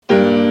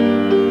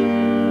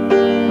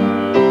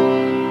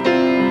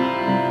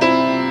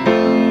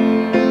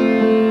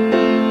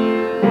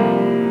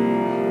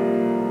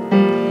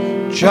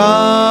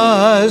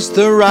just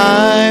the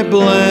right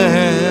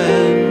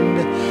blend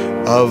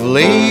of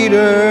leader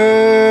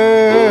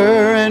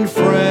and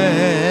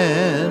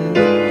friend.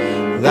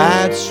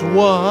 That's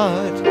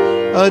what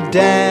a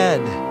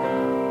dad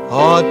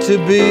ought to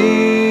be.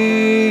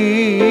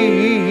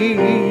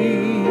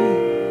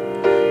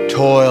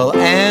 Toil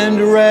and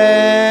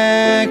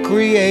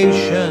recreation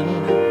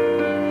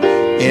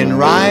in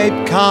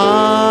right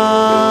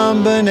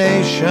combination.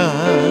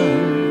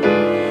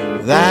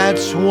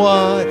 That's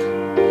what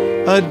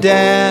a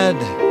dad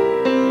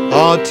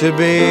ought to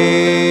be.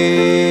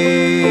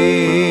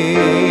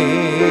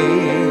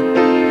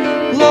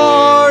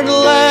 Lord,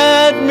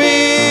 let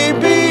me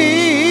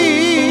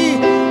be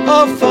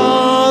a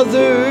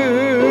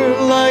father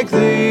like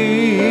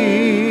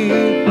Thee,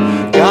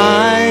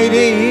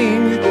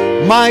 guiding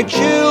my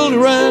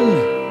children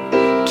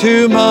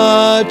to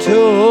maturity.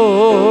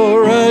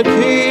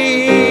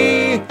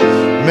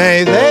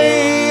 May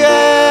they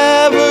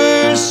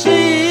ever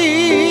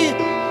see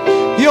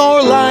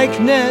Your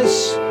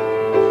likeness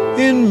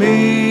in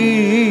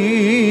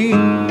me.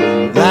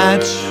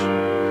 That's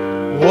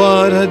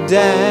what a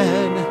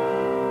dad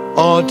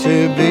ought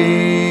to be.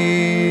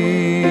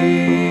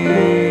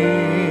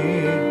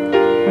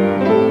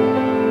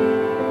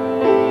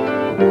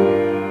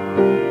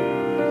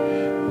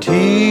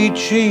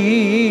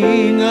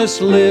 Teaching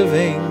us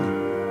living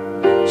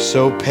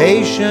so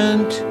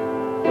patient,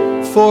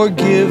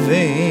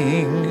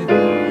 forgiving.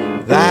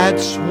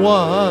 That's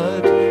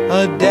what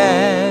a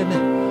dad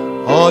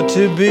ought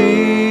to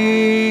be.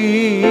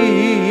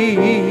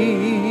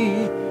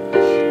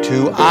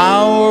 To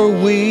our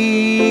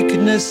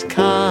weakness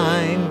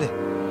kind,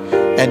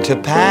 and to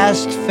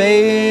past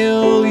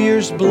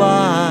failures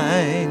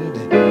blind.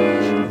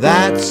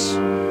 That's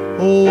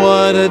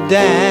what a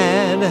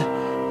dad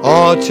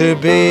ought to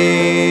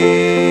be.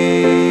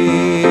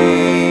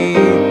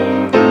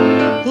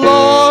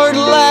 Lord,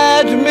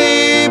 let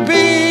me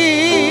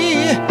be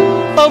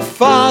a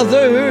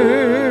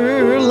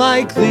father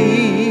like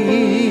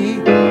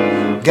Thee,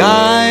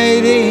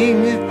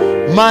 guiding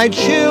my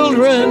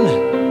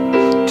children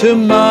to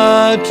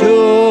maturity.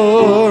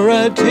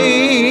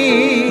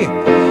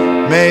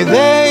 May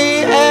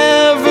they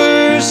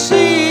ever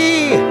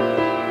see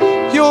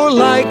Your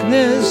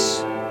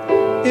likeness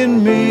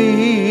in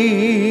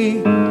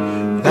me.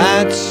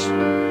 That's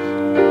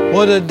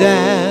what a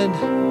dad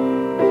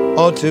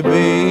ought to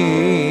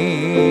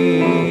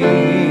be.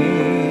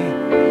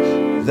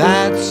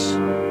 That's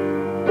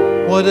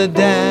what a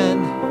dad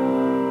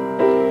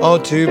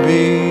ought to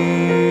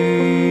be.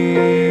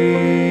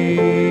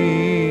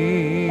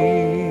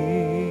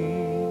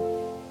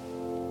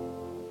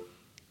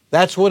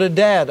 That's what a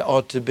dad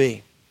ought to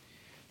be.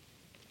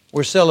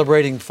 We're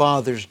celebrating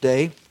Father's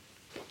Day.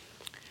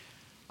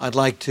 I'd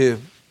like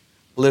to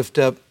lift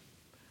up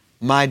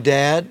my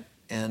dad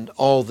and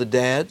all the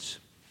dads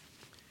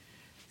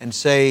and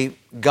say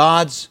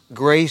God's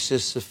grace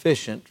is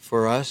sufficient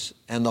for us,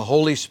 and the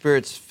Holy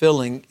Spirit's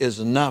filling is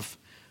enough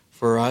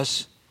for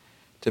us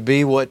to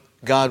be what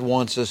God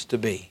wants us to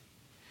be.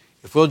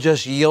 If we'll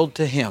just yield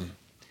to Him,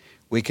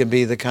 we can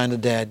be the kind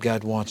of dad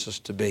God wants us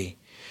to be.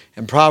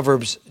 In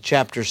Proverbs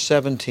chapter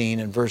 17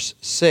 and verse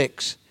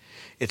 6,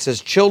 it says,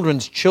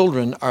 children's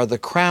children are the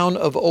crown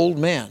of old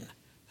men.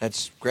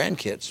 That's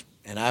grandkids,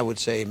 and I would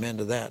say amen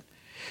to that.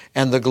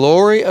 And the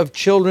glory of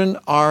children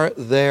are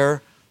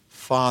their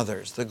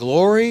fathers. The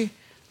glory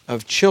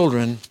of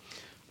children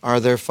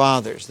are their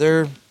fathers.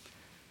 They're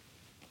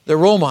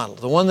role model,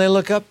 the one they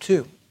look up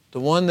to, the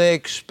one they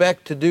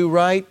expect to do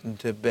right and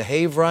to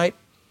behave right.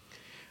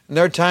 And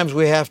there are times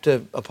we have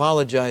to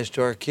apologize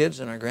to our kids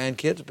and our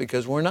grandkids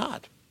because we're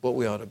not what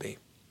we ought to be.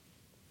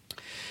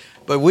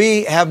 But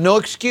we have no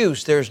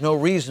excuse. There's no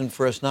reason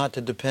for us not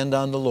to depend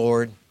on the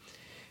Lord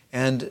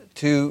and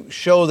to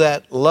show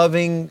that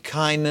loving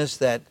kindness,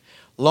 that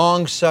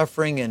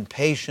long-suffering and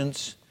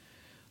patience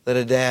that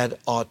a dad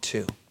ought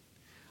to.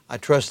 I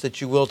trust that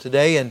you will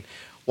today. And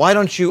why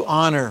don't you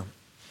honor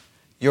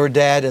your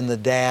dad and the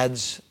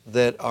dads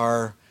that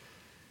are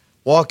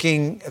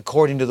walking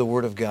according to the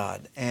Word of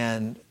God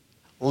and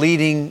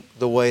leading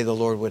the way the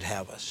Lord would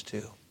have us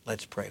to.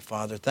 Let's pray.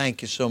 Father,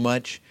 thank you so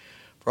much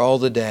for all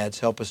the dads.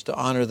 Help us to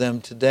honor them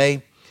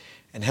today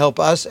and help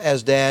us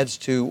as dads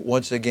to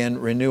once again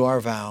renew our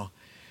vow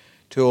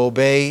to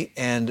obey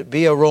and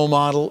be a role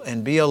model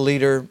and be a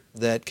leader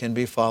that can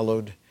be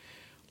followed.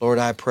 Lord,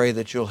 I pray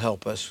that you'll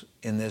help us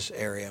in this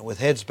area. With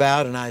heads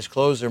bowed and eyes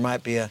closed, there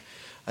might be a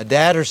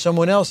dad or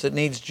someone else that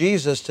needs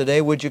Jesus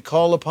today. Would you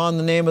call upon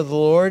the name of the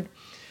Lord?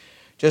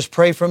 Just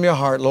pray from your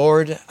heart,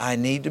 Lord, I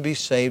need to be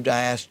saved.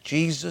 I ask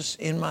Jesus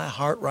in my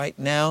heart right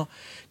now.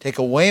 Take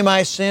away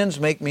my sins.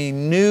 Make me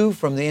new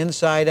from the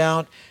inside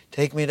out.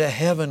 Take me to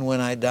heaven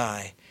when I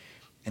die.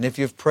 And if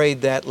you've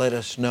prayed that, let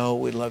us know.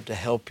 We'd love to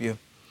help you.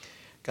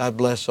 God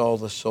bless all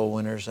the soul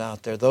winners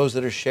out there, those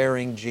that are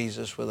sharing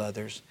Jesus with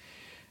others.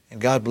 And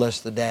God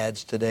bless the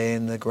dads today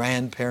and the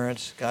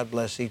grandparents. God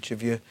bless each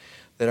of you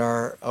that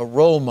are a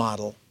role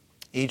model,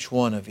 each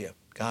one of you.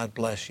 God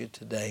bless you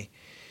today.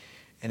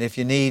 And if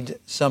you need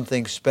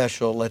something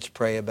special, let's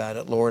pray about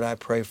it. Lord, I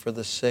pray for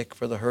the sick,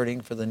 for the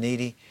hurting, for the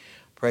needy.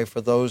 Pray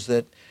for those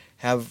that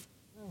have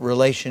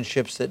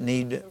relationships that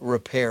need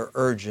repair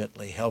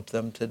urgently. Help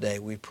them today,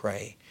 we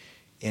pray.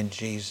 In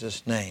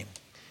Jesus' name,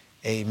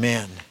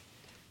 amen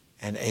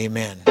and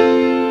amen.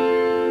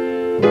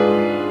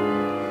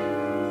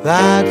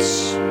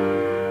 That's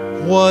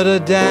what a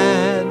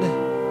dad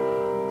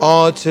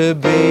ought to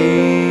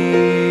be.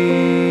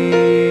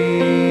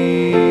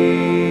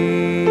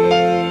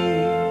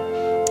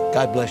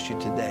 God bless you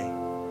today.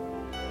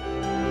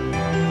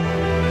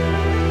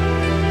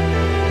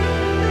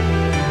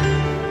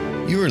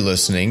 You are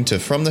listening to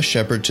From the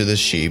Shepherd to the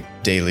Sheep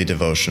Daily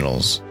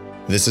Devotionals.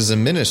 This is a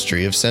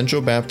ministry of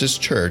Central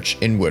Baptist Church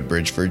in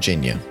Woodbridge,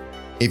 Virginia.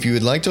 If you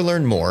would like to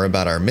learn more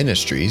about our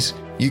ministries,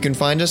 you can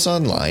find us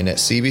online at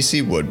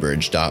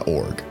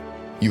cbcwoodbridge.org.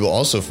 You will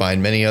also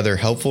find many other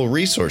helpful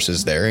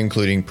resources there,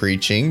 including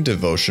preaching,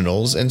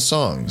 devotionals, and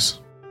songs.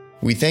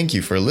 We thank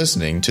you for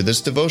listening to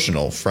this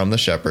devotional From the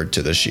Shepherd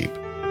to the Sheep.